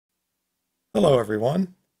Hello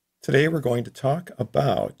everyone. Today we're going to talk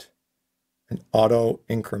about an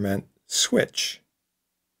auto-increment switch,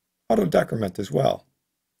 auto-decrement as well.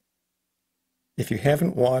 If you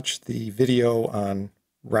haven't watched the video on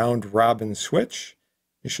round robin switch,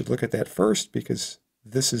 you should look at that first because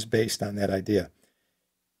this is based on that idea.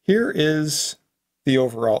 Here is the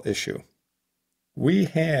overall issue. We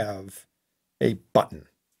have a button,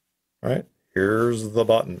 right? Here's the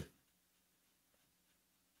button.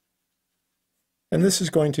 And this is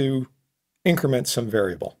going to increment some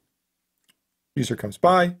variable. User comes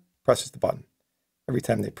by, presses the button. Every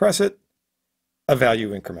time they press it, a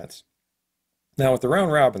value increments. Now with the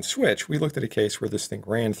round robin switch, we looked at a case where this thing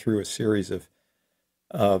ran through a series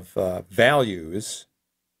of values.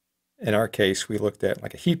 In our case, we looked at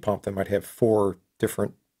like a heat pump that might have 4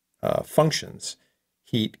 different functions: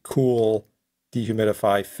 heat, cool,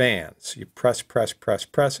 dehumidify, fans. You press,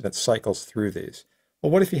 and it cycles through these.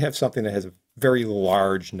 Well, what if you have something that has a very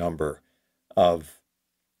large number of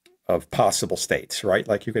possible states, right?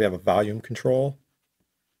 Like you could have a volume control,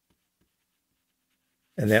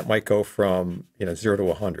 and that might go from 0 to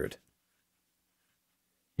 100.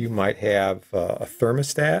 You might have a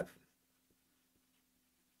thermostat.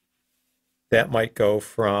 That might go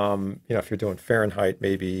from, if you're doing Fahrenheit,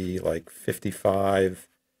 maybe like 55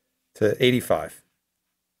 to 85.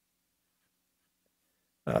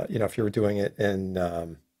 If you were doing it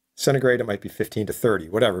in centigrade, it might be 15 to 30,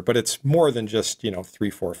 whatever. But it's more than just, 3,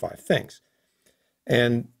 4, 5 things.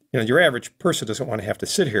 And, your average person doesn't want to have to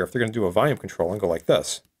sit here if they're going to do a volume control and go like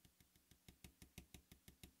this.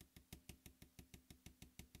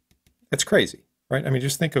 It's crazy, right? I mean,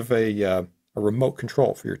 just think of a remote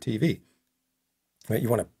control for your TV. Right? You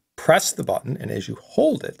want to press the button, and as you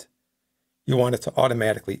hold it, you want it to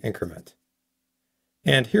automatically increment.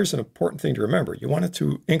 And here's an important thing to remember. You want it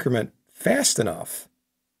to increment fast enough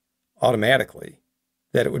automatically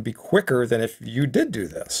that it would be quicker than if you did do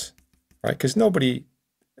this, right? Because nobody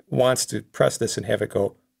wants to press this and have it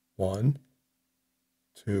go 1,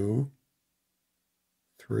 2,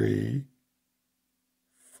 3,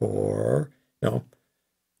 4. The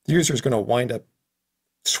user is going to wind up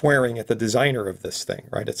swearing at the designer of this thing,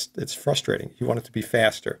 right? It's frustrating. You want it to be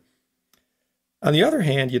faster. On the other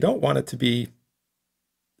hand, you don't want it to be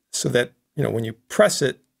so that, when you press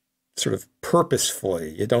it sort of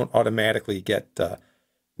purposefully, you don't automatically get,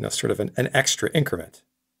 sort of an extra increment.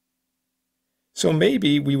 So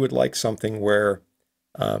maybe we would like something where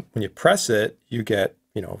when you press it, you get,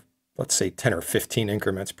 let's say 10 or 15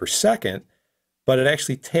 increments per second, but it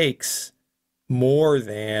actually takes more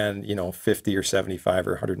than, 50 or 75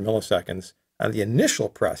 or 100 milliseconds on the initial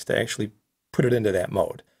press to actually put it into that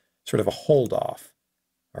mode, sort of a hold off.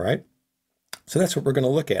 All right. So that's what we're going to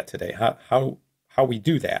look at today, how we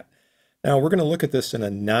do that. Now we're going to look at this in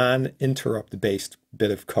a non-interrupt based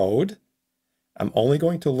bit of code. I'm only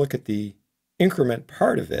going to look at the increment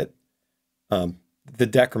part of it. The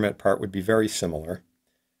decrement part would be very similar.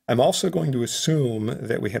 I'm also going to assume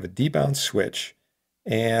that we have a debound switch,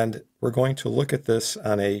 and we're going to look at this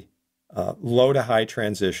on a low to high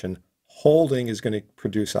transition. Holding is going to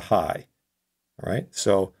produce a high. All right,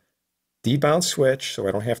 so debound switch, so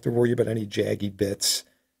I don't have to worry about any jaggy bits.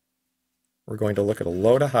 We're going to look at a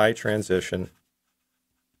low to high transition.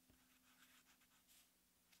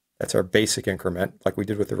 That's our basic increment, like we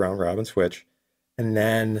did with the round robin switch. And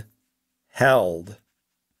then held,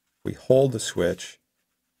 we hold the switch,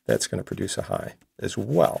 that's going to produce a high as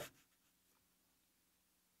well.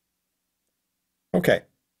 Okay,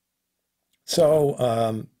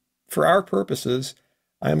 so for our purposes,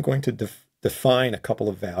 I'm going to define a couple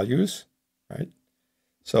of values, right?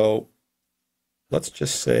 So let's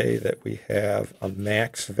just say that we have a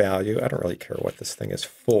max value. I don't really care what this thing is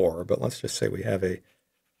for, but let's just say we have a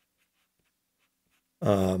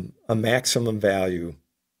maximum value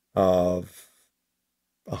of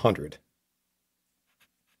 100.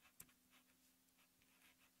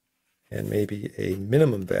 And maybe a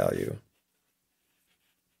minimum value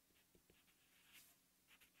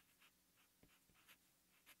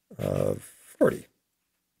of 40.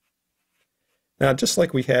 Now, just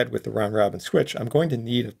like we had with the round robin switch, I'm going to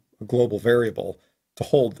need a global variable to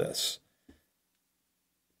hold this.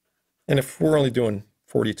 And if we're only doing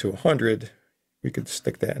 40 to 100, we could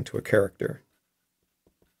stick that into a character.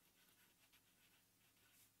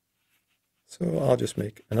 So I'll just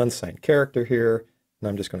make an unsigned character here, and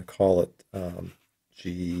I'm just going to call it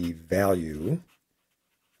G value.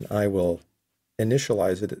 And I will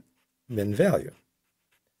initialize it at min value.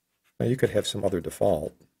 Now you could have some other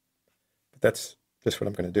default, but that's just what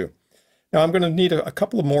I'm going to do. Now I'm going to need a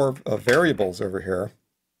couple of more variables over here,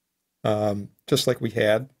 just like we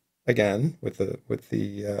had again, with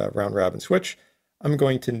the round robin switch, I'm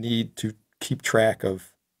going to need to keep track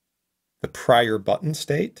of the prior button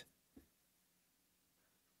state.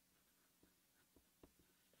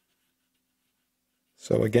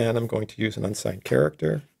 So again, I'm going to use an unsigned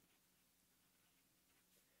character,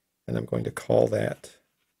 and I'm going to call that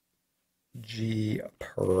G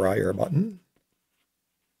prior button.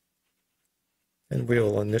 And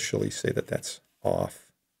we'll initially say that that's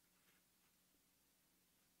off.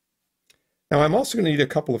 Now I'm also going to need a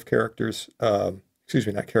couple of characters, excuse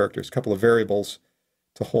me, not characters, a couple of variables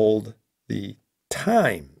to hold the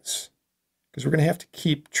times, because we're going to have to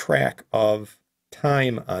keep track of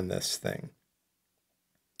time on this thing.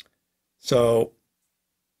 So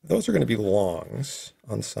those are going to be longs,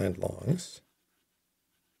 unsigned longs.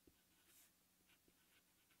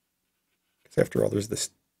 Because after all, there's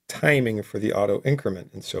this timing for the auto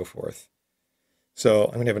increment and so forth. So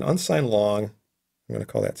I'm going to have an unsigned long. I'm going to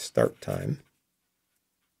call that start time.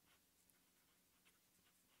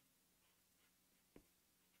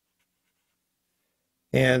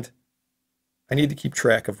 And I need to keep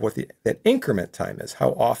track of what that increment time is. How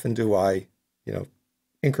often do I,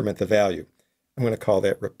 increment the value? I'm going to call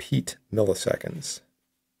that repeat milliseconds.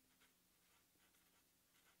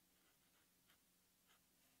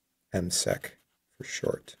 MSEC for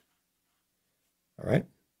short. All right.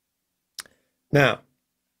 Now,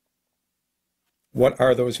 what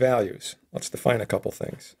are those values? Let's define a couple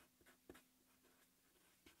things.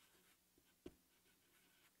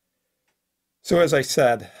 So as I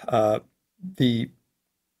said, the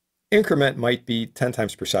increment might be 10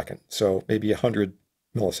 times per second, so maybe 100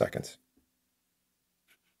 milliseconds.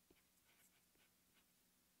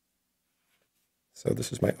 So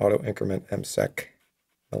this is my auto increment MSEC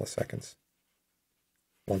milliseconds,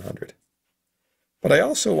 100. But I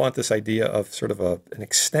also want this idea of sort of an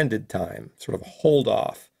extended time, sort of a hold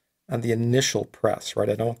off on the initial press, right?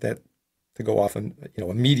 I don't want that to go off,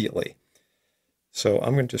 immediately. So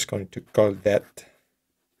I'm just going to call that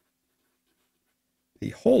the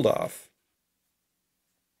hold off.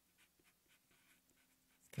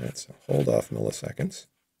 That's a hold off milliseconds.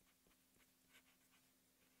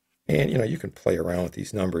 And, you can play around with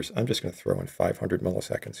these numbers. I'm just going to throw in 500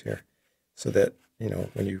 milliseconds here so that,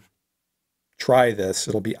 when you try this,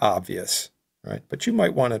 it'll be obvious, right? But you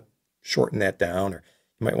might want to shorten that down, or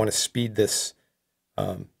you might want to speed this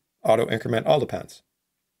auto increment. All depends,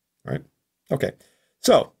 right? Okay,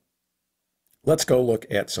 so let's go look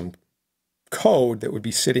at some code that would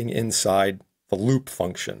be sitting inside the loop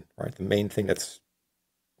function, right? The main thing that's,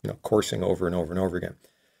 coursing over and over and over again.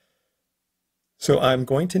 So I'm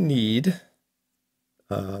going to need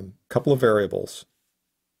a couple of variables.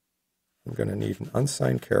 I'm going to need an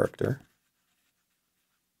unsigned character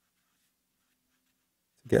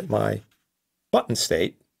to get my button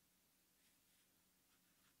state.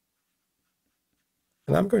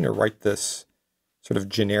 And I'm going to write this sort of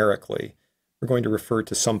generically. We're going to refer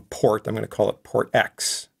to some port. I'm going to call it port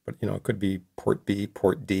X, but it could be port B,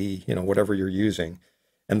 port D, whatever you're using.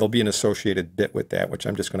 And there'll be an associated bit with that, which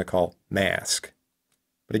I'm just going to call mask.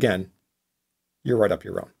 But again, you're right up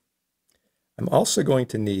your own. I'm also going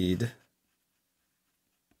to need,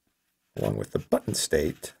 along with the button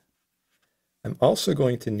state, I'm also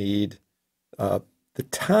going to need the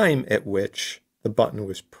time at which the button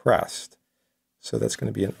was pressed. So that's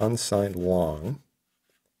going to be an unsigned long.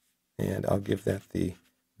 And I'll give that the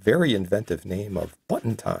very inventive name of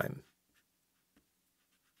button time.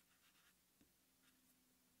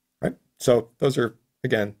 Right? So those are,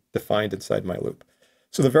 again, defined inside my loop.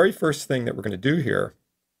 So the very first thing that we're going to do here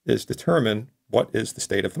is determine what is the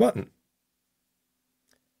state of the button.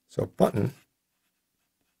 So button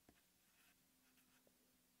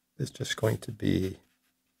is just going to be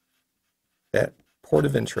that port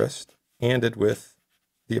of interest ANDed with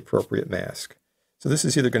the appropriate mask. So this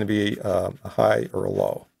is either going to be a high or a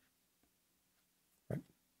low. Right?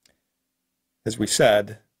 As we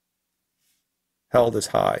said, held is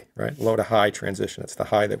high, right? Low to high transition. It's the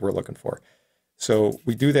high that we're looking for. So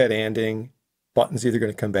we do that ANDing. Button's either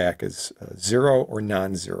going to come back as 0 or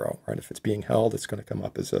non-zero, right? If it's being held, it's going to come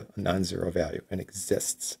up as a non-zero value, an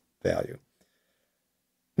exists value.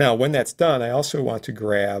 Now, when that's done, I also want to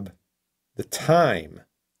grab the time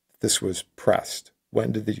this was pressed.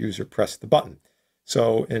 When did the user press the button?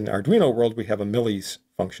 So in Arduino world, we have a millis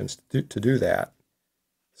functions to do that.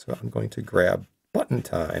 So I'm going to grab button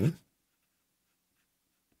time,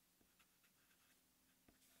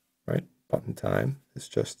 right? Button time is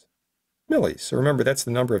just millis. So remember, that's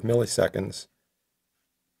the number of milliseconds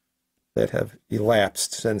that have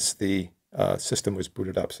elapsed since the system was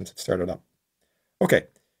booted up, since it started up. Okay,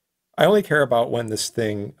 I only care about when this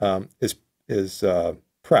thing is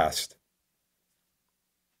pressed.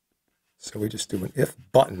 So we just do an if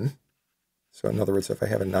button. So in other words, if I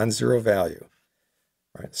have a non-zero value,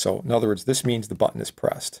 right? So in other words, this means the button is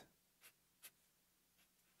pressed.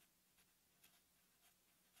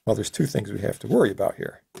 Well, there's two things we have to worry about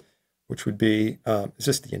here, which would be, is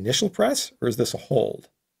this the initial press or is this a hold?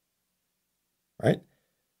 Right?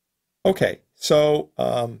 Okay, so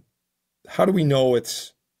how do we know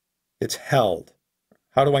it's held?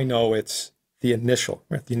 How do I know it's the initial?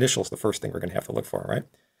 Right? The initial is the first thing we're going to have to look for, right?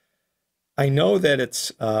 I know that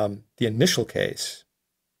it's the initial case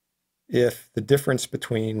if the difference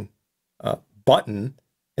between button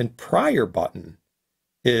and prior button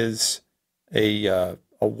is a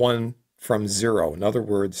 1 from 0. In other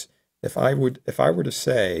words, if I were to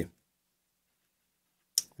say,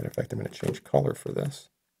 matter of fact, I'm going to change color for this.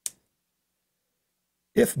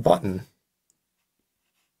 If button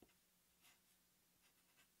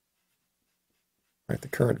right, the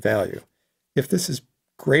current value, if this is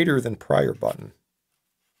greater than prior button,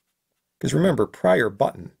 because remember, prior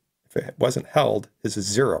button, if it wasn't held, is a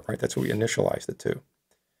 0, right? That's what we initialized it to.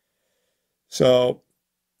 So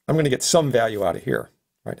I'm going to get some value out of here,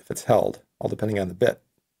 right? If it's held, all depending on the bit.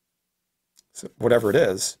 So whatever it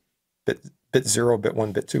is, bit 0, bit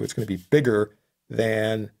 1, bit 2, it's going to be bigger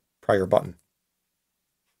than prior button.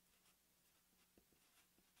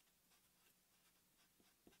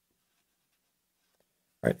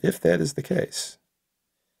 Right? If that is the case,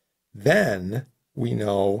 then we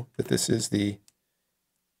know that this is the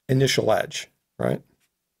initial edge, right?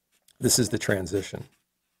 This is the transition.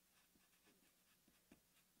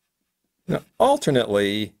 Now,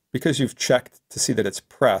 alternately, because you've checked to see that it's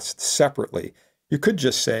pressed separately, you could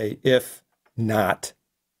just say if not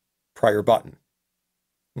prior button.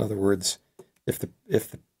 In other words, if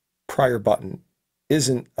the prior button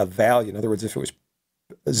isn't a value, in other words, if it was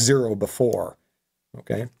 0 before,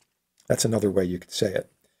 okay, that's another way you could say it.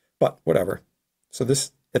 But whatever. So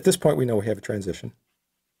at this point, we know we have a transition.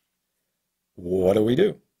 What do we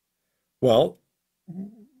do? Well,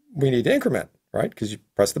 we need to increment, right? Because you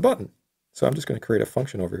press the button. So I'm just going to create a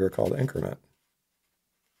function over here called increment.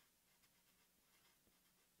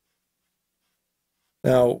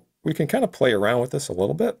 Now, we can kind of play around with this a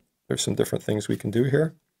little bit. There's some different things we can do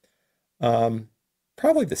here.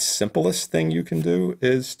 Probably the simplest thing you can do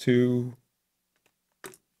is to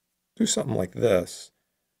do something like this.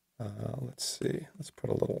 Let's see. Let's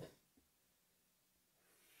put a little.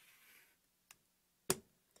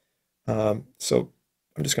 So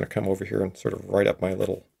I'm just going to come over here and sort of write up my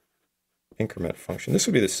little increment function. This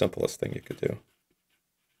would be the simplest thing you could do.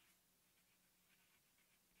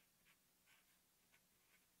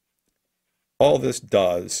 All this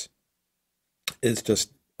does is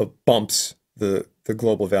just bumps the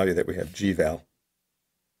global value that we have, gval.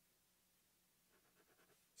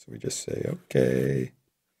 So we just say, okay,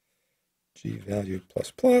 g value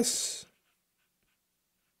plus plus.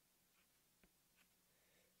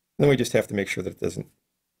 Then we just have to make sure that it doesn't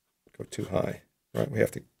go too high, right? We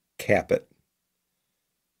have to cap it.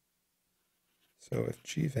 So if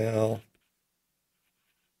gval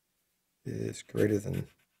is greater than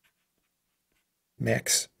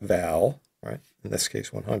max val, right, in this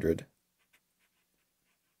case 100,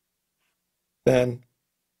 then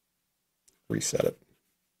reset it.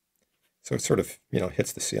 So it sort of,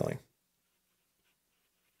 hits the ceiling.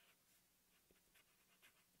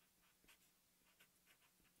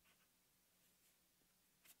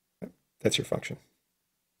 That's your function.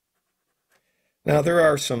 Now, there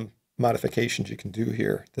are some modifications you can do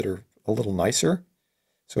here that are a little nicer.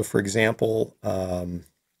 So, for example,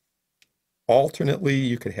 alternately,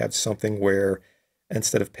 you could have something where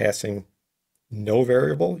instead of passing no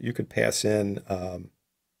variable, you could pass in an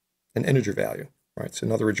integer value, right? So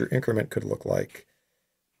in other words, your increment could look like,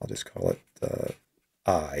 I'll just call it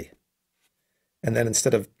I. And then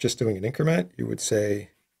instead of just doing an increment, you would say,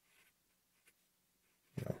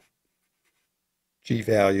 g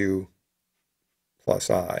value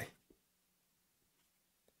plus I.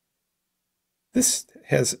 This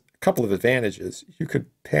has a couple of advantages. You could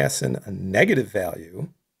pass in a negative value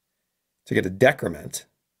to get a decrement.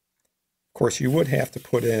 Of course, you would have to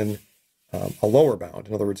put in a lower bound.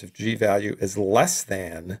 In other words, if g value is less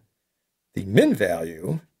than the min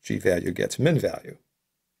value, g value gets min value.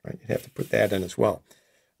 Right? You'd have to put that in as well.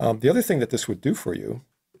 The other thing that this would do for you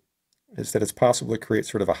is that it's possible to create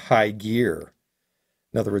sort of a high gear.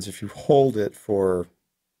 In other words, if you hold it for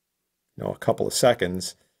a couple of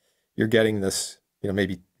seconds, you're getting this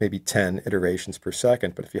maybe 10 iterations per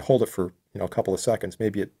second. But if you hold it for a couple of seconds,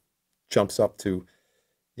 maybe it jumps up to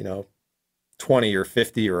 20 20 or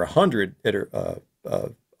 50 or 100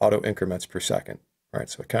 auto increments per second, right?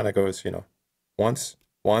 So it kind of goes, once,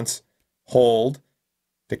 hold,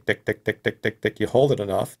 tick, tick, tick, tick, tick, tick, tick. You hold it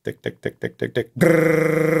enough, tick, tick, tick, tick, tick, tick,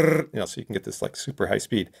 grrr, so you can get this like super high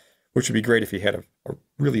speed, which would be great if you had a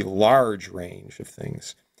really large range of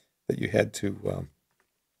things that you had to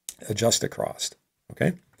adjust across.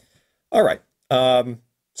 Okay. All right.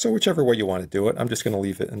 So whichever way you want to do it, I'm just going to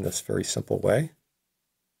leave it in this very simple way.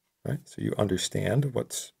 Right. So you understand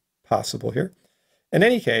what's possible here. In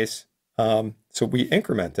any case, so we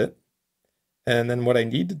increment it. And then what I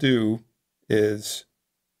need to do is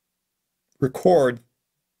record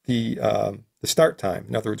the start time.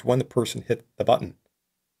 In other words, when the person hit the button.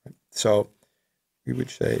 So we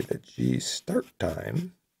would say that G start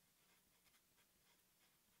time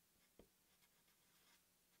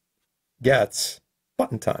gets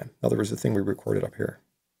button time. In other words, the thing we recorded up here.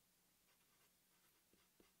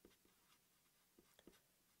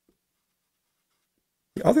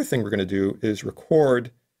 The other thing we're going to do is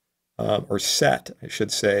record, or set, I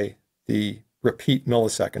should say, the repeat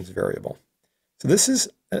milliseconds variable. So this is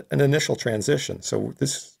an initial transition. So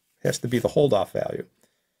this has to be the hold-off value.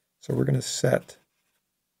 So we're going to set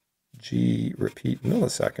G repeat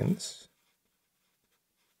milliseconds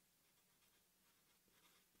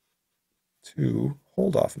to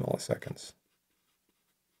hold-off milliseconds.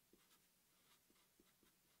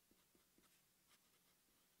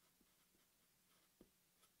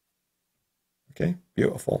 Okay,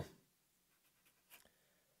 beautiful.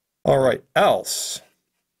 All right, else.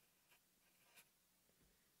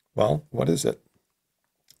 Well, what is it?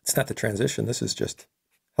 It's not the transition. This is just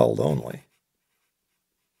held only.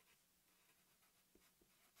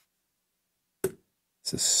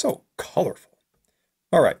 This is so colorful.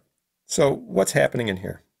 All right, so what's happening in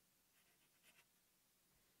here?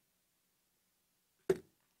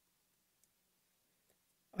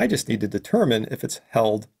 I just need to determine if it's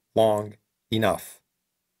held long enough.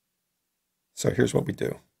 So here's what we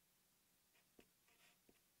do.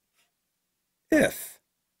 If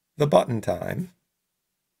the button time,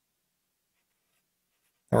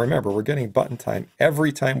 now remember, we're getting button time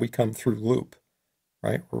every time we come through loop,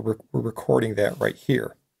 right? We're recording that right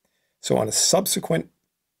here. So on a subsequent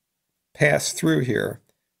pass through here,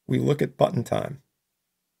 we look at button time.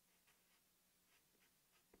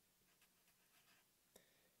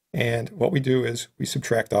 And what we do is we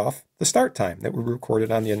subtract off the start time that we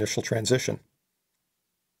recorded on the initial transition.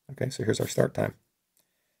 Okay, so here's our start time.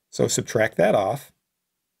 So subtract that off.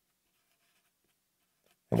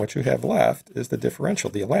 And what you have left is the differential,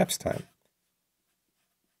 the elapsed time.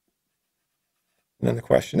 And then the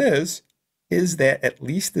question is that at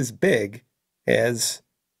least as big as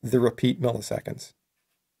the repeat milliseconds?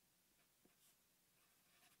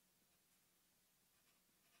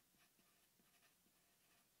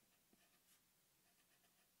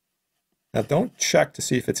 Now don't check to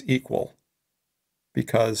see if it's equal,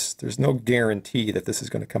 because there's no guarantee that this is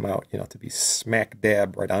going to come out, to be smack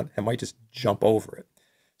dab right on. It might just jump over it.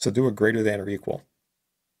 So do a greater than or equal.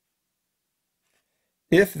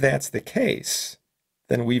 If that's the case,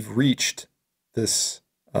 then we've reached this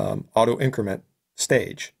auto increment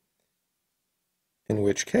stage, in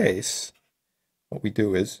which case what we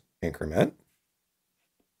do is increment.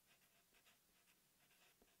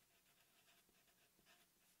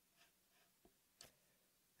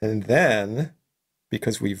 And then,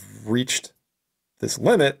 because we've reached this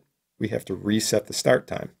limit, we have to reset the start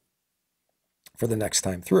time for the next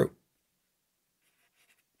time through.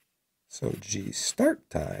 So G start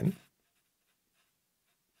time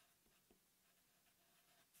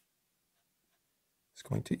is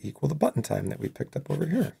going to equal the button time that we picked up over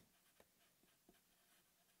here.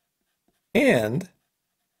 And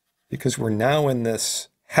because we're now in this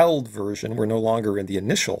held version, we're no longer in the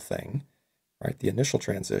initial thing, right? The initial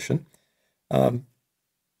transition.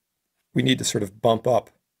 We need to sort of bump up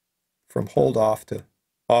from hold off to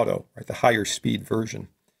auto, right? The higher speed version.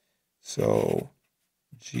 So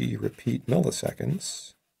G repeat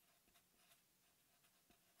milliseconds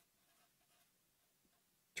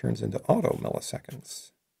turns into auto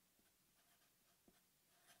milliseconds.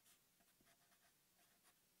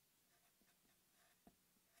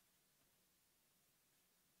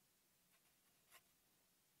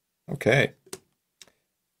 Okay,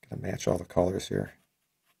 gonna match all the colors here.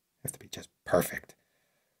 Have to be just perfect.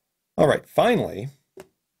 All right, finally,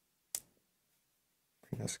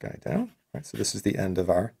 bring this guy down. All right, so this is the end of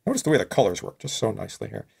our, notice the way the colors work just so nicely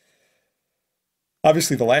here.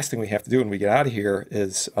 Obviously, the last thing we have to do when we get out of here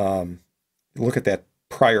is look at that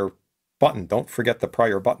prior button. Don't forget the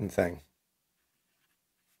prior button thing.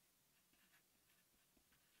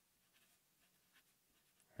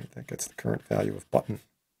 that gets the current value of button.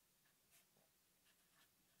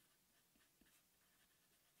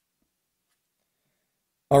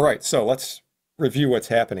 All right, so let's review what's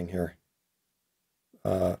happening here.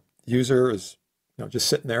 User is just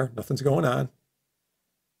sitting there, nothing's going on.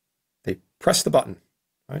 They press the button,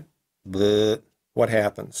 right? Bleh. What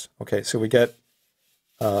happens? Okay, so we get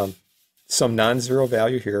some non-zero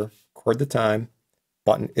value here, record the time,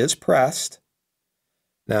 button is pressed.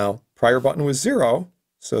 Now, prior button was 0,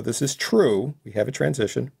 so this is true. We have a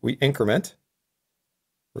transition. We increment,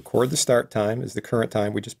 record the start time as the current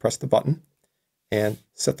time. We just press the button and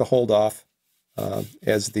set the hold off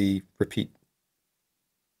as the repeat.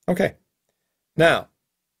 Okay, now,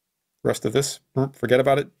 the rest of this, forget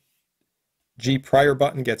about it. G prior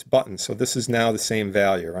button gets button, so this is now the same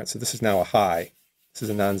value, right? So this is now a high. This is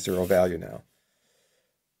a non-zero value now.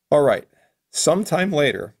 All right, sometime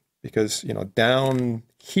later, because down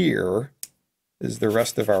here is the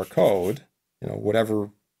rest of our code, whatever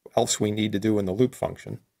else we need to do in the loop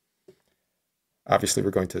function. Obviously,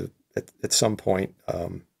 we're going to at some point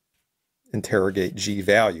interrogate G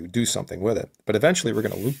value, do something with it. But eventually, we're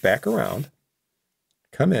going to loop back around,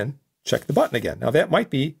 come in, check the button again. Now, that might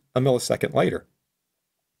be a millisecond later,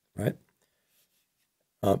 right?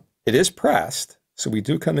 It is pressed, so we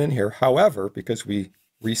do come in here. However, because we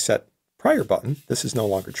reset prior button, this is no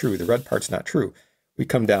longer true. The red part's not true. We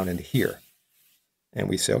come down into here, and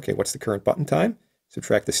we say, okay, what's the current button time?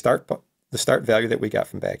 Subtract the start value that we got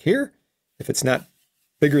from back here. If it's not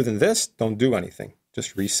bigger than this, don't do anything.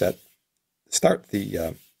 Just reset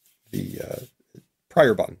the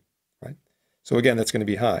prior button, right? So again, that's going to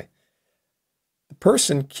be high. The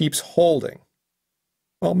person keeps holding.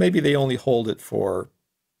 Well, maybe they only hold it for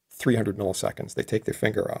 300 milliseconds. They take their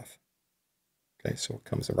finger off. Okay, so it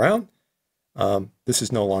comes around. This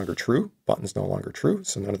is no longer true. Button's no longer true,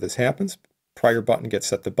 so none of this happens. Prior button gets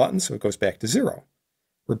set to button, so it goes back to 0.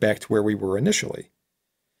 We're back to where we were initially.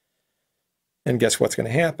 And guess what's going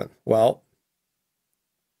to happen? Well,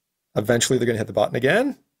 eventually they're going to hit the button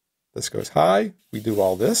again. This goes high. We do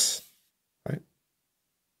all this, right?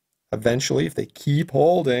 Eventually, if they keep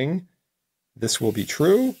holding, this will be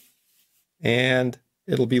true, and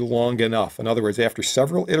it'll be long enough. In other words, after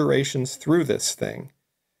several iterations through this thing,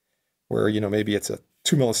 where maybe it's a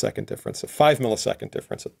 2 millisecond difference, a 5 millisecond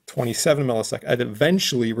difference, a 27 millisecond, and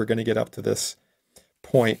eventually we're going to get up to this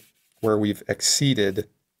point where we've exceeded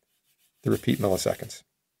the repeat milliseconds.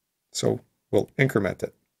 So we'll increment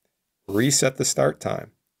it, reset the start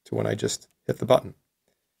time to when I just hit the button,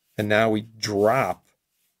 and now we drop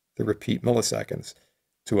the repeat milliseconds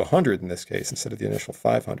to 100 in this case instead of the initial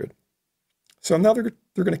 500. So now they're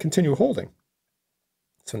going to continue holding.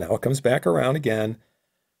 So now it comes back around again.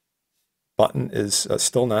 Button is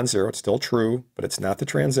still non-zero, it's still true, but it's not the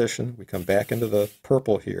transition. We come back into the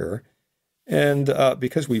purple here. And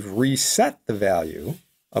because we've reset the value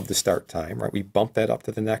of the start time, right, we bump that up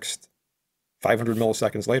to the next 500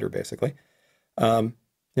 milliseconds later, basically.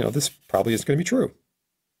 This probably is going to be true.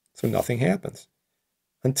 So nothing happens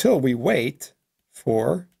until we wait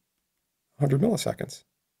for 100 milliseconds.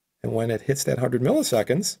 And when it hits that 100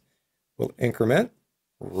 milliseconds, we'll increment,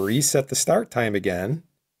 reset the start time again,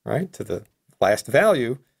 right, to the last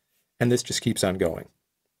value, and this just keeps on going.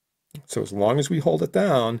 So as long as we hold it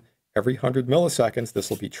down, every 100 milliseconds,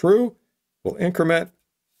 this will be true. We'll increment,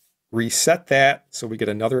 reset that, so we get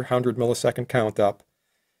another 100 millisecond count up,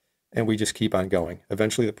 and we just keep on going.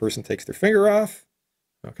 Eventually, the person takes their finger off,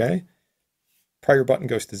 okay? Prior button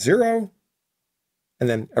goes to 0, and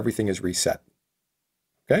then everything is reset,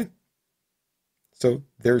 okay? So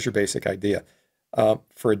there's your basic idea.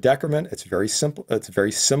 For a decrement, it's very simple. It's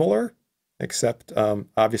very similar, except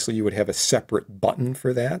obviously you would have a separate button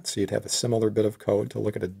for that. So you'd have a similar bit of code to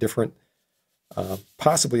look at a different,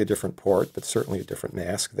 possibly a different port, but certainly a different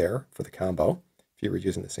mask there for the combo if you were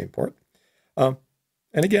using the same port.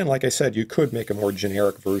 And again, like I said, you could make a more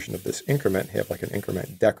generic version of this increment, have like an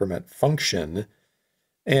increment decrement function.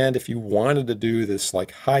 And if you wanted to do this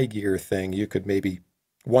like high gear thing, you could maybe,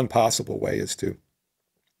 one possible way is to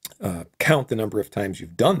count the number of times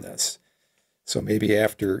you've done this. So maybe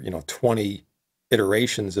after 20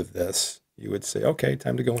 iterations of this, you would say, okay,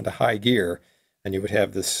 time to go into high gear, and you would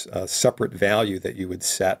have this separate value that you would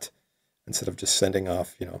set instead of just sending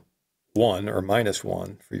off 1 or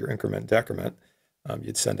 -1 for your increment decrement.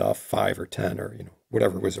 You'd send off 5 or 10 or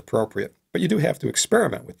whatever was appropriate. But you do have to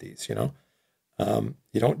experiment with these. You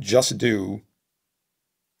don't just do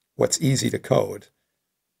what's easy to code.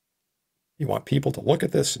 You want people to look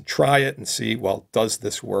at this and try it and see, well, does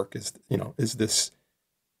this work? Is this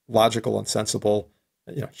logical and sensible?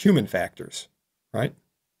 Human factors, right?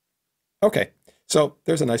 Okay, So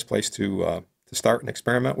there's a nice place to start and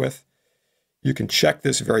experiment with. You can check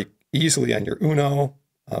this very easily on your Uno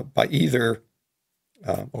by either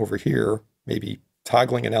over here, maybe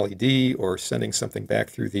toggling an LED or sending something back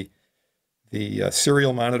through the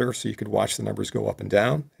serial monitor so you could watch the numbers go up and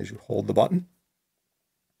down as you hold the button.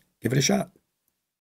 Give it a shot.